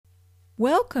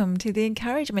Welcome to the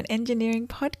Encouragement Engineering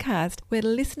Podcast, where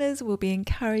listeners will be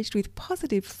encouraged with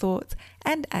positive thoughts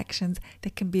and actions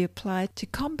that can be applied to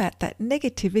combat that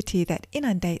negativity that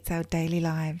inundates our daily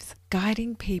lives,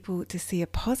 guiding people to see a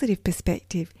positive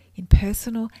perspective in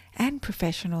personal and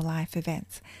professional life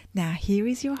events. Now, here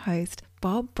is your host,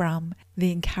 Bob Brum,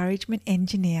 the Encouragement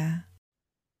Engineer.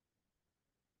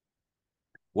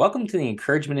 Welcome to the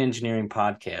Encouragement Engineering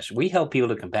Podcast. We help people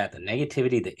to combat the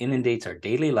negativity that inundates our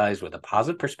daily lives with a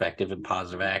positive perspective and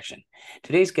positive action.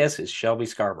 Today's guest is Shelby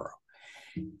Scarbrough.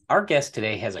 Our guest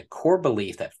today has a core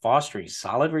belief that fostering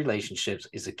solid relationships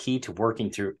is the key to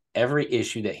working through every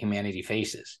issue that humanity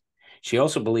faces. She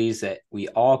also believes that we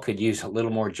all could use a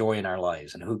little more joy in our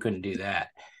lives, and who couldn't do that?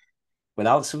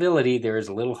 Without civility, there is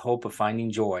little hope of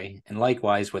finding joy, and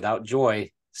likewise, without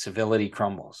joy, civility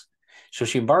crumbles. So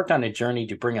she embarked on a journey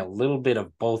to bring a little bit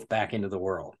of both back into the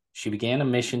world. She began a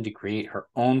mission to create her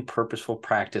own purposeful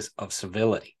practice of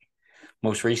civility.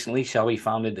 Most recently, Shelby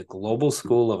founded the Global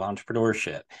School of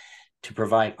Entrepreneurship to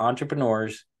provide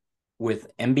entrepreneurs with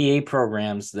MBA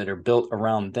programs that are built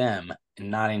around them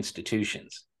and not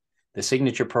institutions. The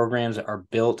signature programs are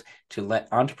built to let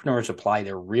entrepreneurs apply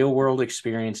their real-world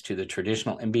experience to the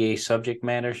traditional MBA subject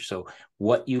matter. So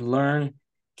what you learn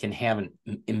can have an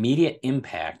immediate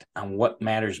impact on what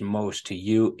matters most to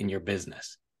you in your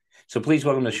business. So please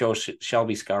welcome to the show,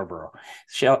 Shelby Scarbrough.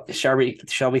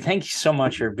 Shelby, thank you so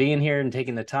much for being here and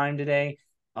taking the time today.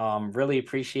 Really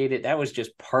appreciate it. That was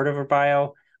just part of her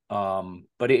bio.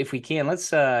 But if we can,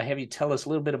 let's have you tell us a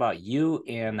little bit about you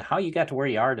and how you got to where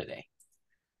you are today.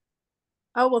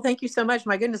 Oh, well, thank you so much.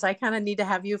 My goodness, I kind of need to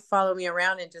have you follow me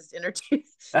around and just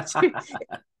introduce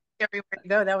everywhere you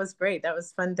go. That was great. That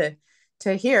was fun to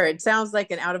hear. It sounds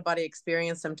like an out-of-body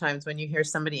experience sometimes when you hear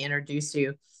somebody introduce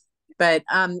you. But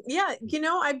yeah,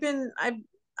 I've been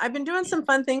doing some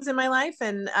fun things in my life,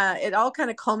 and it all kind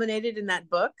of culminated in that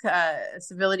book,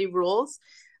 Civility Rules.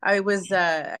 I used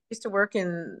to work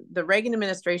in the Reagan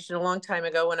administration a long time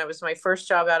ago when I was my first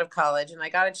job out of college, and I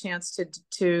got a chance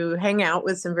to hang out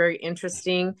with some very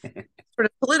interesting sort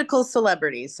of political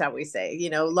celebrities, shall we say,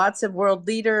 lots of world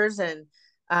leaders and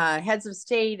heads of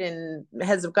state and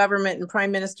heads of government and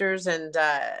prime ministers and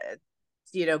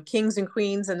kings and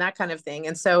queens and that kind of thing.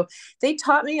 And so they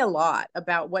taught me a lot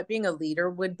about what being a leader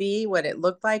would be, what it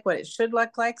looked like, what it should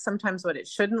look like, sometimes what it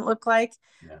shouldn't look like.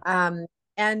 Yeah.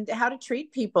 And how to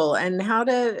treat people and how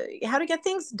to get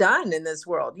things done in this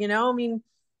world. I mean,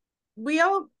 we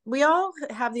all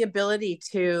have the ability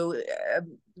to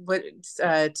what's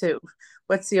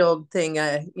the old thing,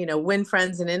 win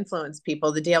friends and influence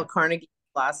people, the Dale Carnegie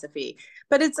philosophy.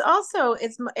 But it's also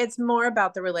it's more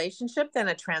about the relationship than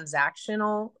a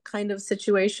transactional kind of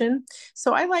situation.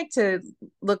 So I like to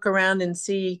look around and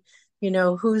see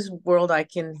whose world I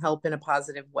can help in a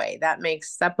positive way. That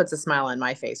puts a smile on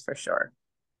my face for sure.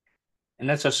 And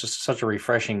that's just such a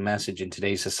refreshing message in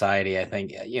today's society. I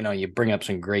think, you bring up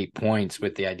some great points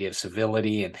with the idea of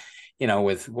civility and,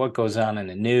 with what goes on in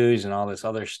the news and all this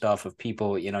other stuff of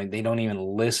people, they don't even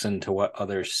listen to what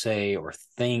others say or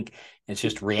think. It's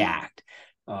just react.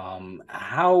 I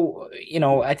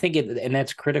think and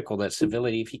that's critical, that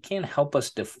civility, if you can help us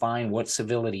define what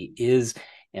civility is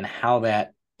and how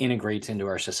that integrates into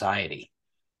our society.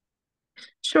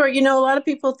 Sure. A lot of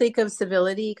people think of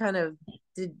civility kind of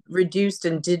reduced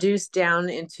and deduced down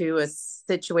into a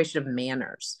situation of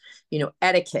manners,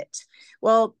 etiquette.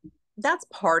 Well, that's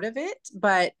part of it,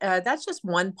 but that's just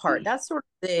one part. That's sort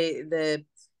of the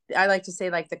I like to say,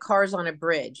 like the cars on a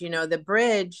bridge. The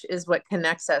bridge is what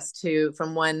connects us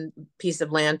from one piece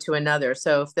of land to another.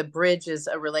 So if the bridge is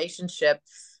a relationship,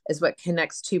 is what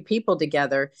connects two people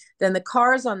together, then the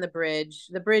cars on the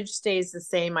bridge stays the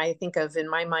same. In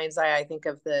my mind's eye, I think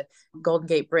of the Golden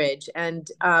Gate Bridge. And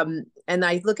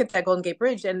I look at that Golden Gate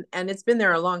Bridge and it's been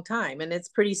there a long time and it's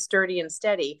pretty sturdy and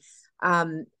steady.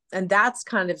 And that's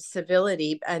kind of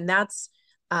civility. And that's,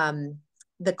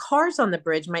 the cars on the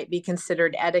bridge might be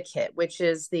considered etiquette, which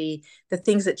is the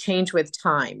things that change with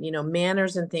time.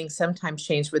 Manners and things sometimes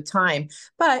change with time,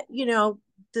 but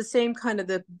the same kind of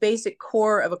the basic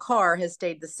core of a car has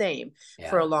stayed the same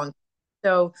for a long time.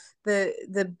 So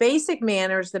the basic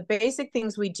manners, the basic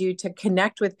things we do to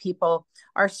connect with people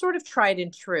are sort of tried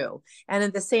and true. And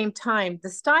at the same time, the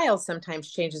style sometimes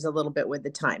changes a little bit with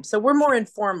the time. So we're more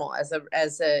informal as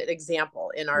an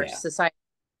example in our society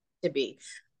to be.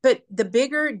 But the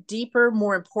bigger, deeper,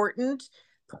 more important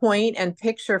point and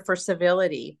picture for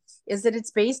civility is that it's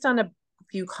based on a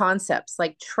few concepts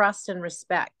like trust and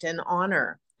respect and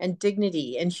honor and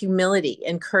dignity and humility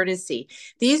and courtesy.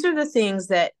 These are the things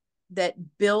that that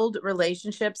build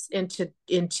relationships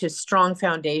into strong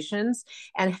foundations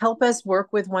and help us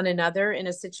work with one another in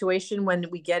a situation when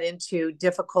we get into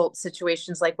difficult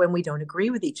situations, like when we don't agree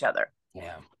with each other.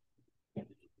 Yeah.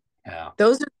 Yeah.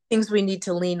 Those are the things we need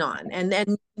to lean on, and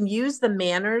then use the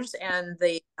manners and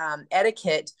the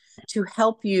etiquette to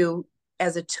help you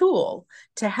as a tool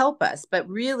to help us. But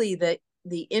really, the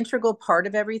integral part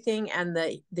of everything and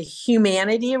the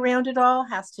humanity around it all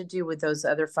has to do with those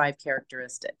other 5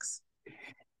 characteristics.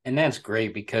 And that's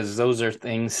great, because those are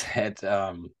things that,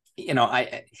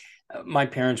 my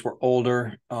parents were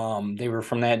older. They were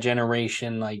from that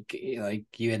generation, like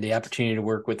you had the opportunity to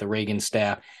work with the Reagan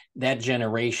staff, that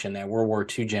generation, that World War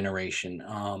II generation.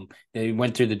 They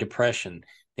went through the Depression.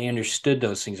 They understood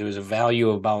those things. There was a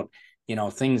value about,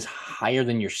 things higher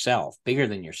than yourself, bigger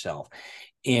than yourself.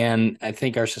 And I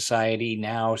think our society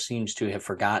now seems to have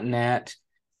forgotten that.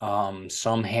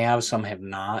 Some have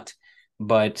not.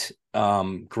 But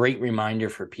great reminder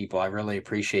for people. I really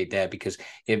appreciate that, because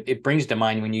it brings to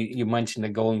mind when you mentioned the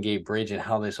Golden Gate Bridge and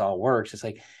how this all works. It's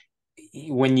like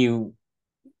when you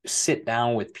sit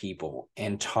down with people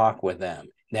and talk with them,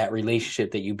 that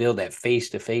relationship that you build, that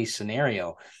face-to-face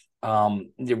scenario,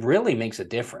 it really makes a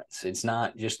difference. It's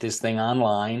not just this thing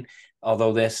online,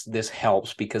 although this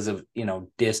helps because of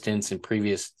distance and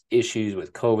previous issues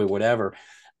with COVID, whatever.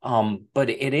 But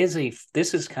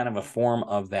this is kind of a form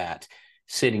of that,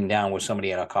 sitting down with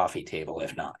somebody at a coffee table,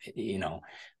 if not,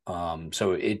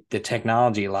 so the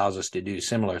technology allows us to do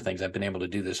similar things. I've been able to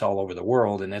do this all over the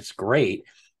world, and that's great.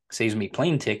 Saves me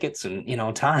plane tickets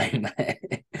and, time.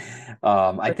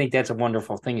 I think that's a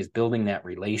wonderful thing, is building that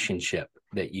relationship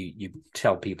that you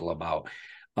tell people about.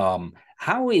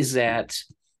 How is that,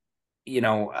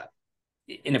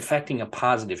 in affecting a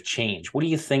positive change? What do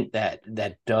you think that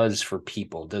does for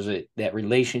people? That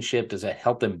relationship, does that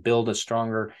help them build a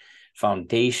stronger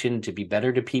foundation to be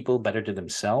better to people, better to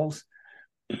themselves?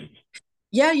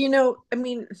 Yeah,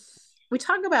 we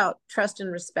talk about trust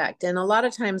and respect, and a lot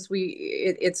of times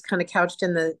it's kind of couched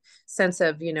in the sense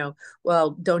of,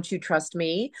 well, don't you trust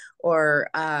me, or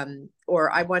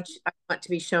I want to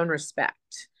be shown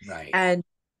respect. Right. And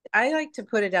I like to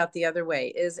put it out the other way: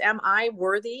 is, am I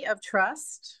worthy of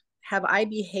trust? Have I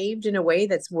behaved in a way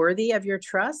that's worthy of your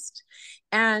trust?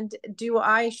 And do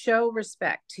I show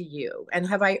respect to you? And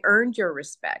have I earned your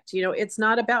respect? It's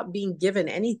not about being given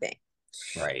anything.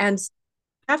 Right. And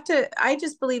I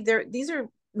just believe these are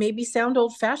maybe sound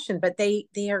old fashioned, but they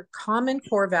are common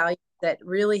core values that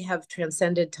really have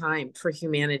transcended time for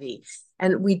humanity.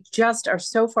 And we just are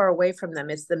so far away from them.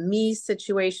 It's the me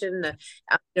situation.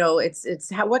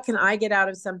 It's how, what can I get out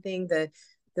of something? The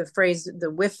phrase,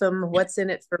 the with them, what's in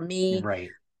it for me? Right.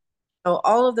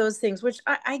 All of those things, which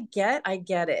I get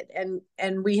it.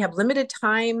 And we have limited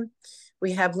time,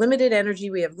 we have limited energy,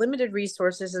 we have limited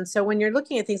resources. And so when you're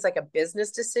looking at things like a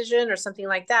business decision or something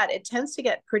like that, it tends to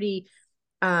get pretty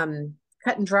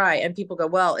cut and dry. And people go,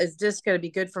 well, is this going to be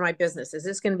good for my business? Is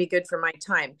this going to be good for my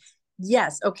time?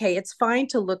 Yes. Okay. It's fine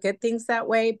to look at things that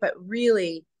way, but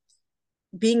really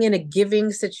being in a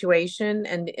giving situation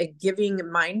and a giving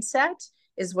mindset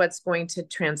is what's going to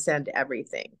transcend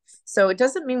everything. So it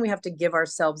doesn't mean we have to give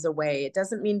ourselves away. It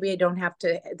doesn't mean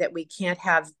that we can't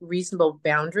have reasonable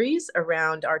boundaries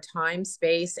around our time,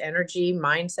 space, energy,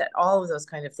 mindset, all of those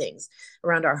kind of things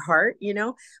around our heart,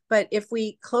 But if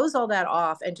we close all that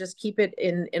off and just keep it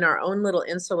in our own little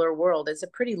insular world, it's a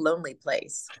pretty lonely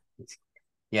place.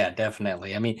 Yeah,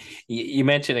 definitely. I mean, you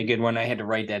mentioned a good one. I had to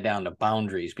write that down, the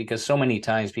boundaries, because so many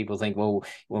times people think, well,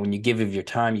 when you give of your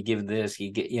time, you give this,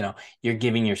 you get, you're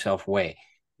giving yourself away.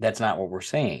 That's not what we're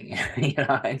saying.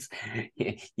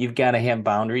 You've got to have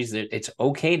boundaries. It's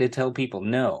okay to tell people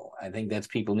no. I think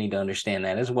people need to understand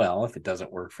that as well. If it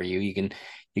doesn't work for you, you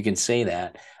can say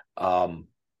that,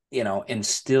 and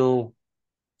still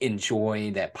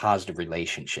enjoy that positive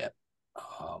relationship.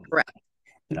 Right.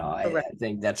 I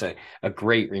think that's a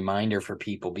great reminder for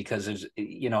people, because there's,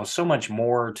 so much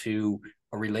more to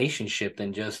a relationship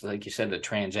than just, like you said, the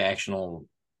transactional,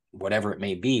 whatever it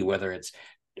may be, whether it's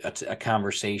a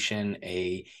conversation,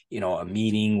 a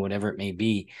meeting, whatever it may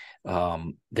be.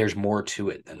 There's more to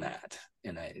it than that.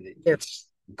 And it's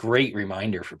a great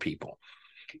reminder for people.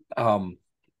 One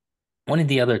of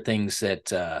the other things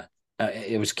that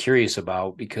I was curious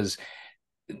about, because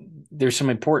there's some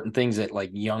important things that like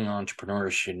young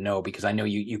entrepreneurs should know, because I know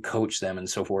you coach them and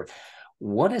so forth.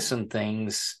 What are some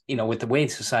things, with the way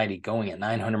society going at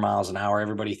 900 miles an hour,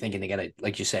 everybody thinking they got to,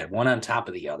 like you said, one on top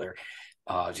of the other.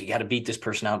 So you got to beat this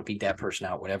person out, beat that person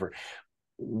out, whatever.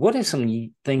 What are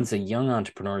some things that young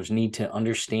entrepreneurs need to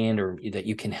understand, or that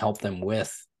you can help them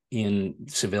with in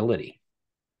civility?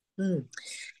 Mm.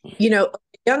 You know,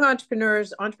 young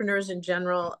entrepreneurs in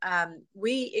general,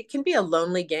 it can be a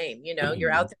lonely game. You know,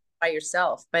 you're out there by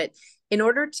yourself, but in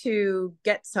order to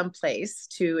get someplace,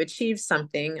 to achieve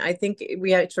something, I think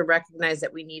we have to recognize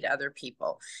that we need other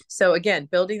people. So again,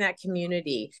 building that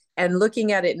community and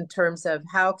looking at it in terms of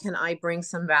how can I bring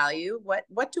some value?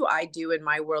 What do I do in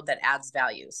my world that adds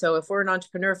value? So if we're an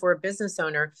entrepreneur, if we're a business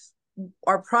owner,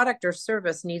 our product or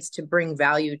service needs to bring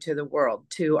value to the world,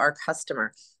 to our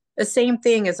customer. The same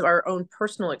thing as our own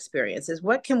personal experiences.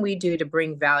 What can we do to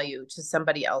bring value to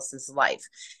somebody else's life?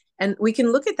 And we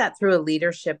can look at that through a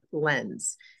leadership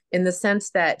lens, in the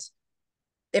sense that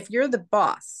if you're the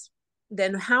boss,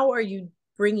 then how are you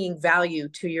bringing value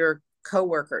to your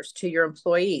coworkers, to your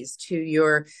employees, to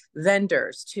your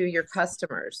vendors, to your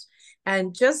customers?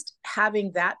 And just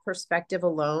having that perspective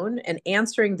alone and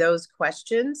answering those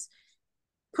questions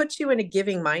puts you in a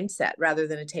giving mindset rather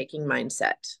than a taking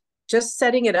mindset. Just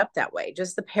setting it up that way,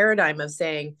 just the paradigm of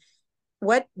saying,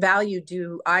 what value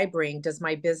do I bring? Does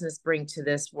my business bring to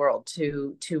this world,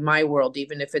 to my world,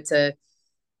 even if it's a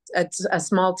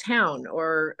small town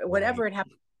or whatever it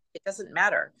happens, it doesn't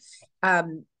matter.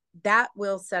 That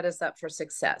will set us up for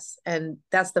success. And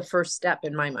that's the first step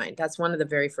in my mind. That's one of the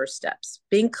very first steps.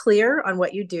 Being clear on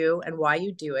what you do and why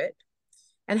you do it,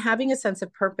 and having a sense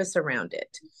of purpose around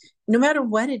it, no matter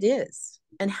what it is,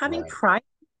 and having pride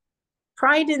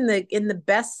in the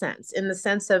best sense, in the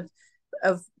sense of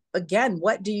again,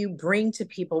 what do you bring to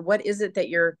people? What is it that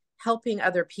you're helping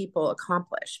other people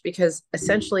accomplish? Because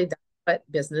essentially that's what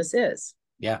business is.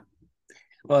 Yeah.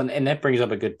 Well, and that brings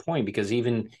up a good point, because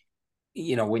even,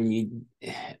 you know,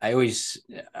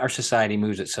 our society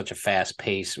moves at such a fast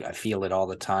pace. I feel it all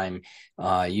the time,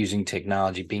 using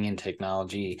technology, being in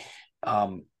technology.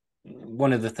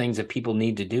 One of the things that people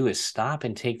need to do is stop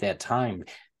and take that time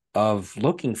of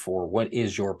looking for what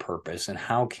is your purpose, and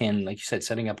how can, like you said,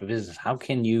 setting up a business, how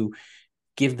can you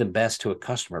give the best to a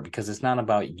customer? Because it's not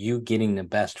about you getting the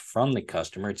best from the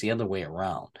customer, it's the other way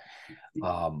around.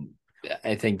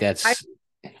 I think that's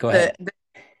go ahead.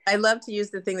 I love to use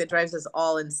the thing that drives us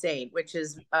all insane, which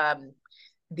is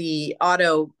the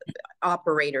auto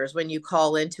operators when you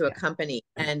call into a company,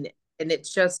 and it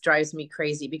just drives me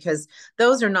crazy, because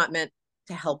those are not meant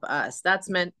to help us. That's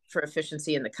meant for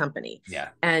efficiency in the company. Yeah.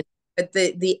 But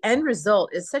the end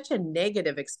result is such a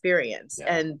negative experience.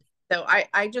 Yeah. And so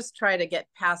I just try to get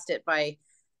past it by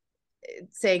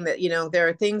saying that, you know, there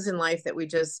are things in life that we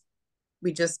just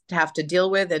have to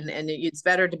deal with, and it's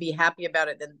better to be happy about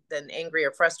it than angry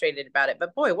or frustrated about it.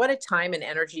 But boy, what a time and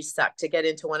energy suck to get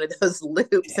into one of those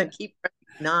loops and keep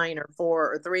 9 or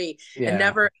 4 or 3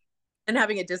 and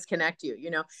having it disconnect you, you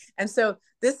know? And so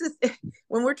this is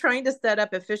when we're trying to set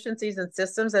up efficiencies and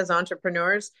systems as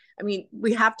entrepreneurs. I mean,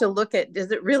 we have to look at,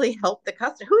 does it really help the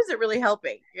customer? Who is it really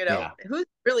helping? You know, who's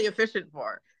really efficient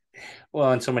for?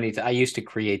 Well, and so many, I used to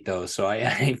create those, so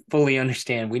I fully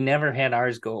understand. We never had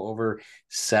ours go over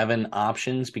 7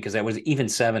 options, because that was, even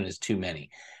 7 is too many.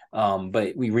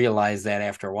 But we realized that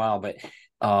after a while. But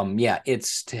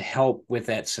it's to help with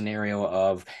that scenario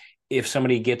of, if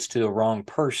somebody gets to the wrong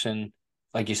person,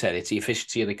 like you said, it's the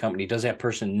efficiency of the company. Does that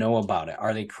person know about it?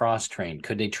 Are they cross-trained?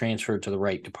 Could they transfer to the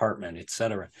right department, et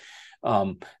cetera?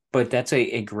 But that's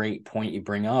a great point you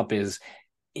bring up, is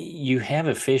you have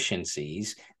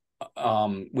efficiencies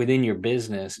within your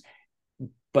business,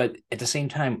 but at the same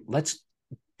time,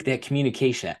 that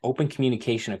communication, that open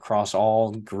communication across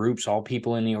all groups, all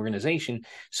people in the organization,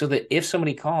 so that if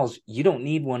somebody calls, you don't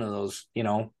need one of those, you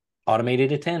know,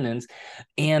 automated attendants,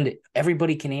 and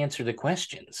everybody can answer the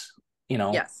questions, you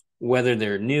know, whether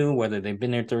they're new, whether they've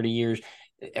been there 30 years,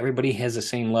 everybody has the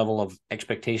same level of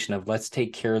expectation of, let's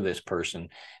take care of this person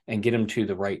and get them to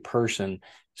the right person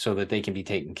so that they can be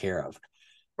taken care of.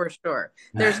 For sure.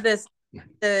 There's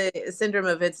the syndrome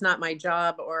of, it's not my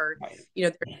job, or, you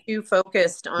know, they're too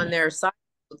focused on their side,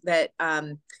 that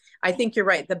I think you're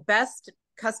right. The best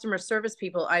customer service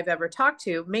people I've ever talked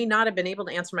to may not have been able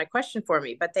to answer my question for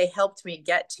me, but they helped me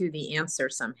get to the answer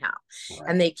somehow.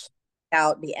 And they carried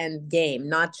out the end game,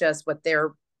 not just what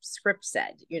their script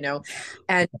said, you know.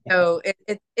 And so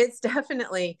it's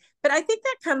definitely, but I think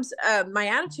that comes, my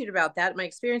attitude about that, my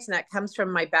experience in that, comes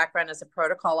from my background as a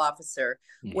protocol officer,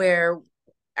 where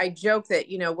I joke that,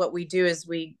 you know, what we do is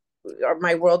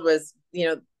my world was, you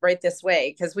know, right this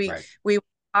way, because we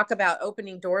talk about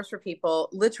opening doors for people,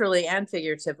 literally and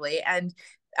figuratively. And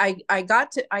I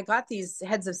got these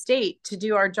heads of state to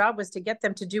do, our job was to get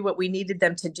them to do what we needed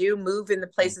them to do, move in the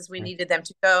places we needed them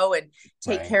to go, and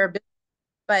take care of business,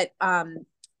 but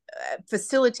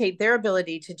facilitate their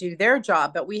ability to do their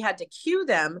job. But we had to cue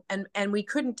them, and we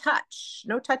couldn't touch,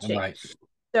 no touching.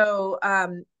 So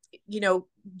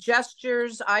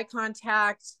gestures, eye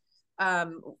contact,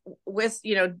 with,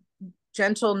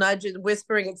 gentle nudges,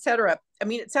 whispering, etc. I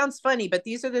mean, it sounds funny, but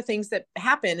these are the things that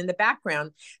happen in the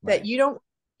background that you don't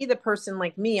see the person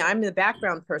like me. I'm the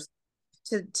background person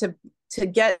to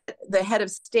get the head of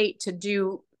state to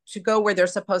go where they're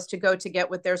supposed to go to get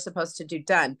what they're supposed to do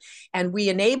done. And we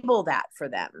enable that for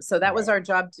them. So that was our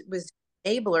job, was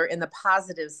enabler in the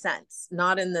positive sense,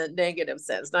 not in the negative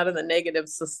sense, not in the negative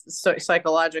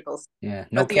psychological sense. Yeah,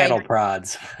 no cattle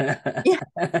prods.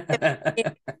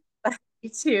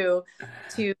 to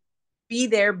be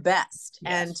their best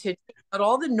and to take out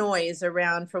all the noise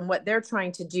around from what they're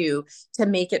trying to do to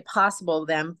make it possible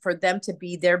for them to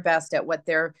be their best at what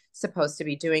they're supposed to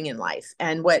be doing in life.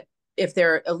 And what if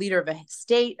they're a leader of a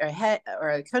state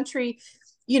or a country,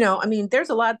 I mean, there's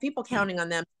a lot of people counting on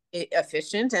them to be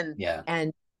efficient and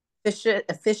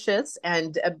efficient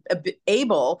and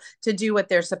able to do what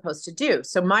they're supposed to do.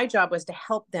 So my job was to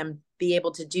help them be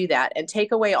able to do that and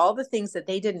take away all the things that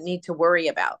they didn't need to worry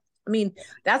about. I mean,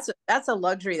 that's a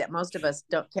luxury that most of us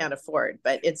can't afford,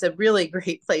 but it's a really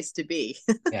great place to be.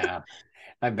 Yeah,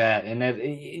 I bet. And that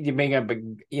you make up,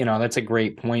 that's a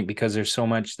great point, because there's so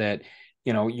much that,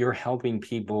 you're helping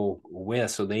people with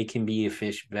so they can be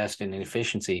best in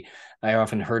efficiency. I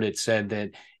often heard it said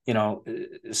that,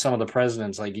 some of the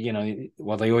presidents, like, they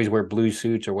always wear blue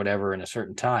suits or whatever and a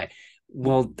certain tie.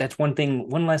 Well, that's one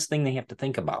less thing they have to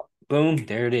think about. Boom,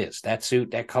 there it is. That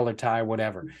suit, that color tie,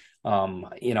 whatever. They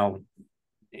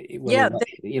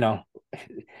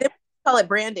call it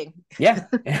branding. Yeah,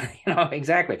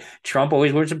 exactly. Trump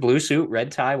always wears a blue suit,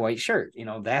 red tie, white shirt.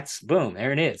 That's boom,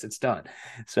 there it is. It's done.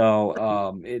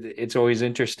 So it's always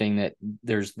interesting that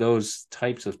there's those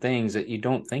types of things that you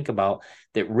don't think about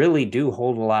that really do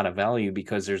hold a lot of value,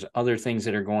 because there's other things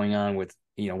that are going on with,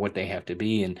 what they have to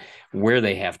be and where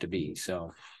they have to be.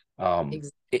 So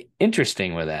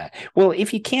interesting with that. Well,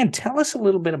 if you can, tell us a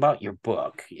little bit about your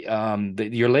book.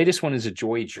 Your latest one is A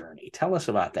Joy Journey. Tell us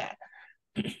about that.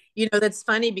 That's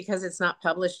funny because it's not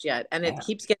published yet, and it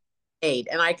keeps getting made,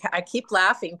 and I keep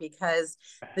laughing because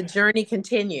the journey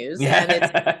continues. And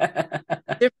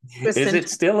it's is it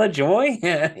still a joy?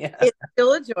 It's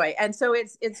still a joy. And so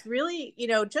it's really,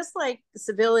 just like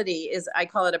civility is, I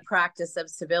call it a practice of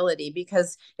civility,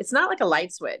 because it's not like a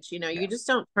light switch. You just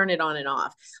don't turn it on and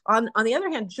off. On the other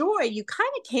hand, joy, you kind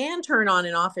of can turn on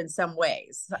and off in some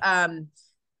ways.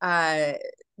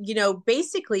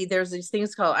 Basically there's these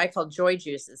things I call joy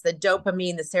juices, the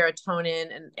dopamine, the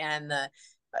serotonin, and the,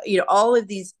 all of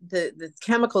these, the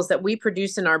chemicals that we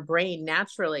produce in our brain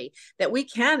naturally that we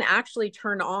can actually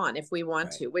turn on if we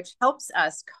want to, which helps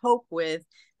us cope with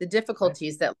the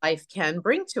difficulties that life can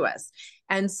bring to us.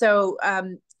 And so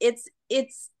it's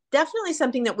definitely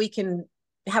something that we can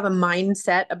have a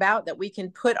mindset about, that we can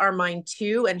put our mind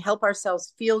to and help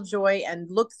ourselves feel joy and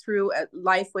look through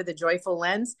life with a joyful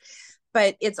lens.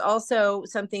 But it's also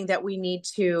something that we need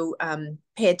to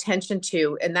pay attention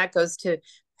to, and that goes to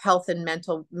health and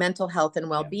mental health and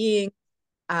well-being,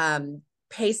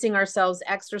 pacing ourselves,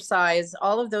 exercise,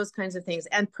 all of those kinds of things,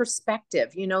 and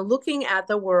perspective. Looking at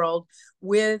the world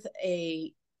with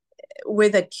a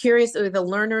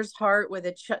learner's heart, with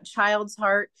a child's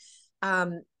heart,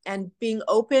 and being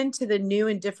open to the new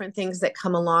and different things that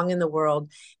come along in the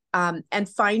world, and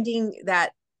finding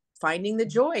the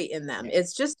joy in them.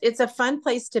 It's a fun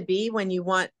place to be when you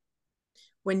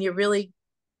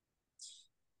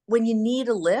need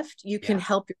a lift, you can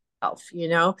help yourself,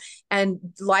 and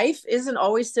life isn't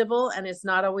always civil and it's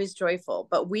not always joyful,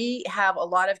 but we have a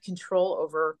lot of control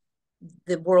over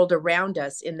the world around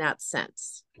us in that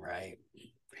sense. Right.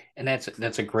 And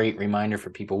that's a great reminder for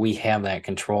people. We have that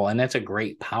control, and that's a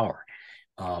great power.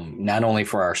 Not only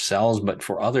for ourselves, but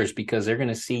for others, because they're going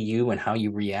to see you and how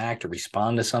you react or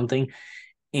respond to something.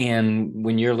 And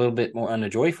when you're a little bit more on the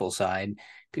joyful side,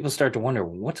 people start to wonder,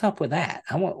 what's up with that?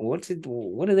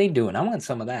 What are they doing? I want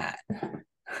some of that.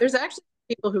 There's actually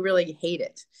people who really hate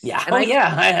it. Yeah. And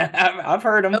I've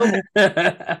heard them.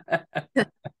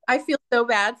 I feel so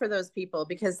bad for those people,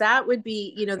 because that would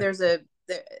be, there's a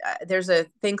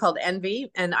thing called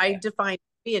envy, and I define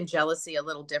envy and jealousy a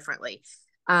little differently.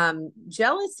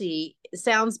 Jealousy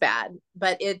sounds bad,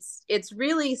 but it's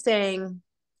really saying,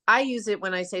 I use it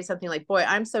when I say something like, boy,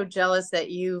 I'm so jealous that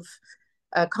you've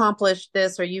accomplished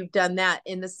this or you've done that,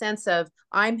 in the sense of,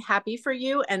 I'm happy for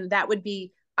you, and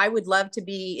I would love to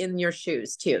be in your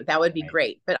shoes too. That would be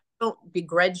great, but I don't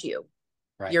begrudge you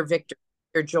your victory,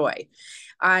 your joy.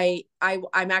 I'm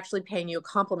actually paying you a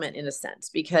compliment in a sense,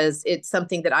 because it's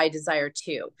something that I desire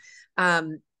too.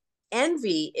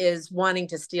 Envy is wanting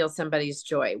to steal somebody's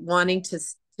joy, wanting to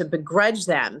to begrudge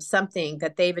them something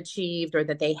that they've achieved or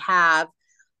that they have,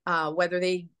 whether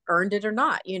they earned it or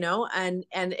not, and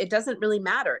it doesn't really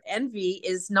matter. Envy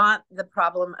is not the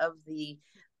problem of the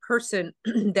person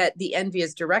that the envy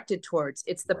is directed towards.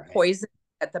 It's the poison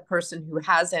that the person who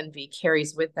has envy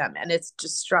carries with them, and it's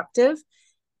destructive.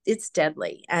 It's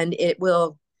deadly, and it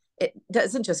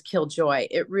doesn't just kill joy.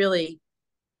 It really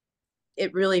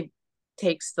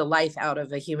takes the life out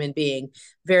of a human being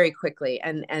very quickly.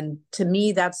 And to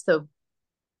me, that's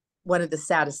one of the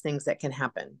saddest things that can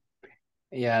happen.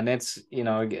 Yeah, and that's,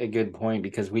 a good point,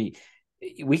 because we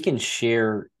can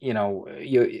share,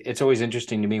 it's always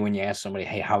interesting to me when you ask somebody,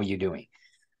 hey, how are you doing?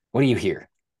 What do you hear?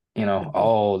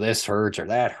 Oh, this hurts or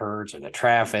that hurts, or the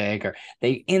traffic, or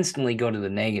they instantly go to the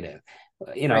negative.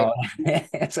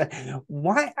 It's like,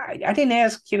 why? I didn't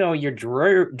ask, your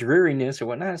dreariness or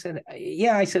whatnot.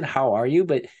 I said, how are you?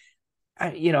 But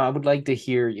I would like to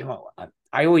hear,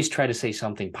 I always try to say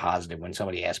something positive when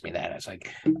somebody asks me that. It's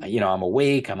like, I'm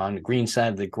awake, I'm on the green side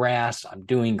of the grass, I'm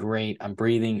doing great, I'm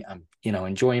breathing, I'm,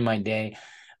 enjoying my day.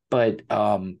 But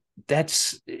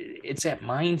it's that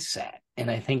mindset. And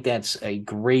I think that's a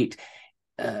great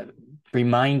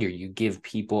reminder you give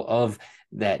people of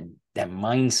that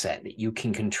mindset, that you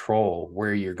can control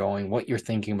where you're going, what you're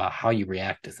thinking about, how you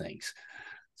react to things.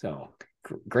 So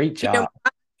great job.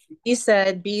 You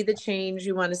said, be the change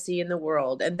you want to see in the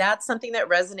world. And that's something that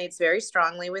resonates very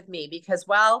strongly with me, because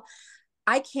while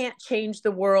I can't change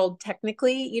the world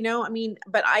technically,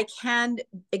 but I can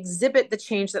exhibit the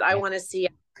change that I want to see,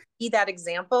 be that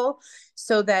example,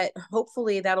 so that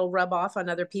hopefully that'll rub off on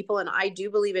other people. And I do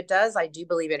believe it does. I do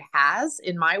believe it has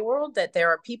in my world, that there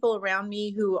are people around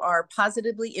me who are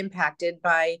positively impacted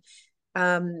by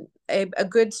a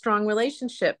good, strong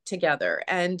relationship together,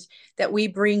 and that we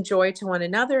bring joy to one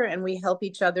another and we help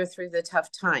each other through the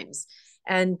tough times.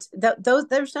 And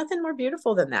there's nothing more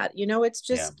beautiful than that. It's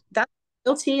just that's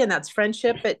loyalty and that's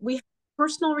friendship, but we have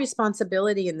personal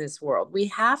responsibility in this world. We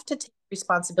have to take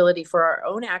responsibility for our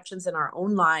own actions in our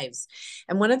own lives.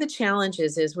 And one of the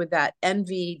challenges is with that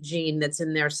envy gene that's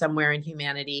in there somewhere in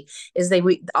humanity, is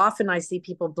often I see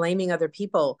people blaming other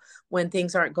people when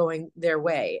things aren't going their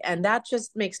way. And that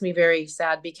just makes me very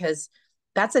sad, because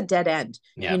that's a dead end.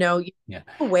 You take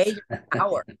away your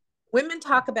power. Women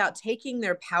talk about taking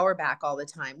their power back all the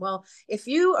time. Well, if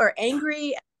you are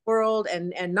angry at the world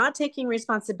and not taking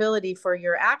responsibility for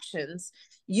your actions,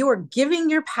 you are giving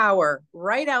your power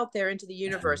right out there into the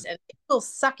universe, and it will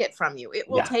suck it from you. It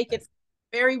will take it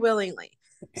very willingly.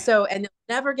 So, and you'll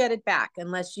never get it back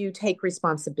unless you take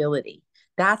responsibility.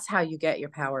 That's how you get your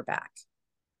power back.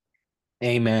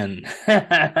 Amen.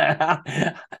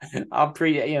 I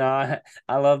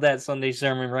love that Sunday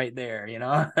sermon right there,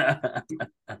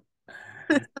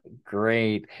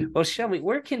 Great. Well, Shelby,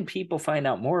 where can people find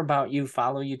out more about you,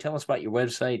 follow you? Tell us about your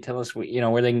website. Tell us, where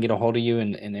they can get a hold of you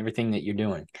and everything that you're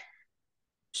doing.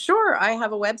 Sure. I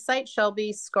have a website,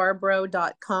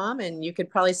 ShelbyScarbrough.com, and you could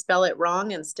probably spell it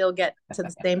wrong and still get to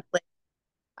the same place.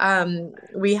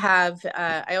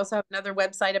 I also have another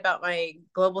website about my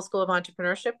Global School of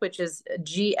Entrepreneurship, which is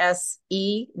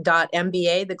gse.mba,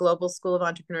 the Global School of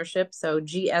Entrepreneurship. So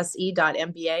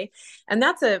gse.mba. And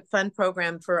that's a fun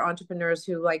program for entrepreneurs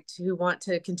who want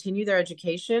to continue their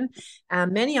education.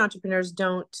 Many entrepreneurs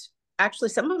some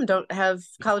of them don't have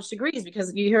college degrees,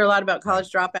 because you hear a lot about college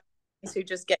dropouts who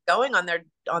just get going on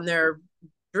their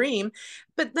dream.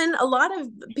 But then a lot of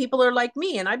people are like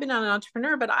me, and I've been an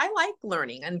entrepreneur, but I like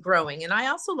learning and growing. And I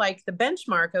also like the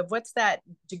benchmark of what's that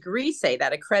degree say,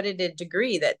 that accredited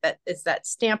degree that is that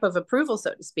stamp of approval,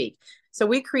 so to speak. So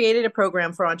we created a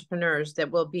program for entrepreneurs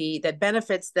that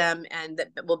benefits them and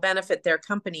that will benefit their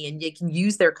company, and you can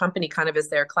use their company kind of as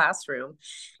their classroom.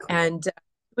 Cool. And do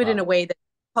it in a way that,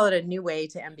 call it a new way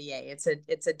to MBA.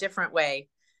 It's a different way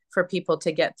for people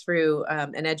to get through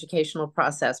an educational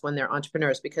process when they're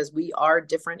entrepreneurs, because we are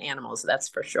different animals, that's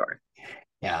for sure.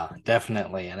 Yeah,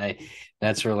 definitely. And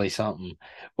that's really something.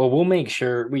 Well, we'll make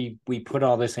sure we put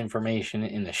all this information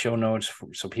in the show notes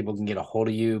so people can get a hold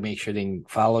of you, make sure they can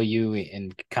follow you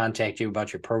and contact you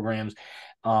about your programs.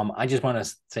 I just want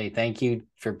to say thank you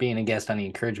for being a guest on the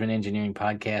Encouragement Engineering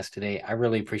podcast today. I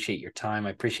really appreciate your time.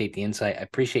 I appreciate the insight. I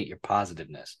appreciate your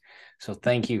positiveness. So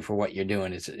thank you for what you're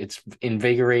doing. It's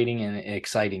invigorating and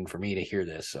exciting for me to hear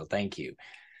this. So thank you.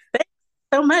 Thanks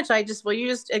so much. You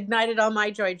just ignited all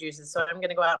my joy juices. So I'm going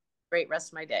to go out and have a great rest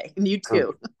of my day. And you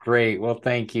too. Great. Well,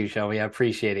 thank you, Shelby. I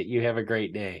appreciate it. You have a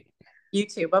great day. You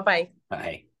too. Bye-bye.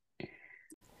 Bye.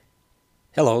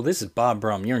 Hello, this is Bob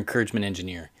Brum, your encouragement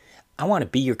engineer. I want to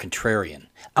be your contrarian.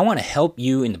 I want to help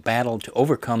you in the battle to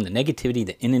overcome the negativity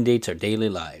that inundates our daily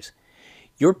lives.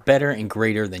 You're better and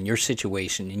greater than your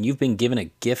situation, and you've been given a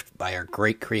gift by our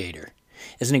great Creator.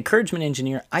 As an encouragement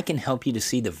engineer, I can help you to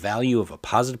see the value of a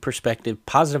positive perspective,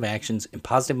 positive actions, and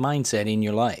positive mindset in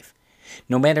your life.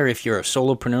 No matter if you're a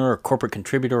solopreneur, a corporate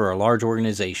contributor, or a large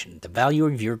organization, the value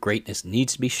of your greatness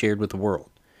needs to be shared with the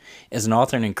world. As an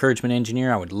author and encouragement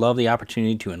engineer, I would love the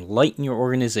opportunity to enlighten your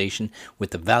organization with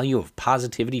the value of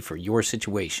positivity for your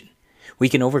situation. We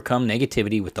can overcome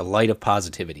negativity with the light of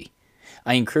positivity.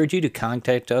 I encourage you to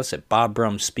contact us at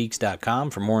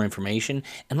bobbrumspeaks.com for more information,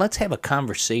 and let's have a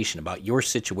conversation about your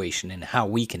situation and how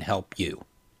we can help you.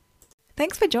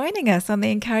 Thanks for joining us on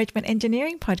the Encouragement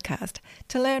Engineering Podcast.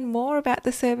 To learn more about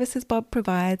the services Bob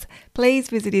provides, please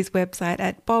visit his website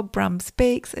at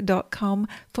bobbrumspeaks.com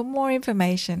for more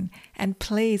information. And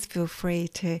please feel free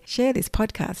to share this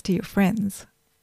podcast to your friends.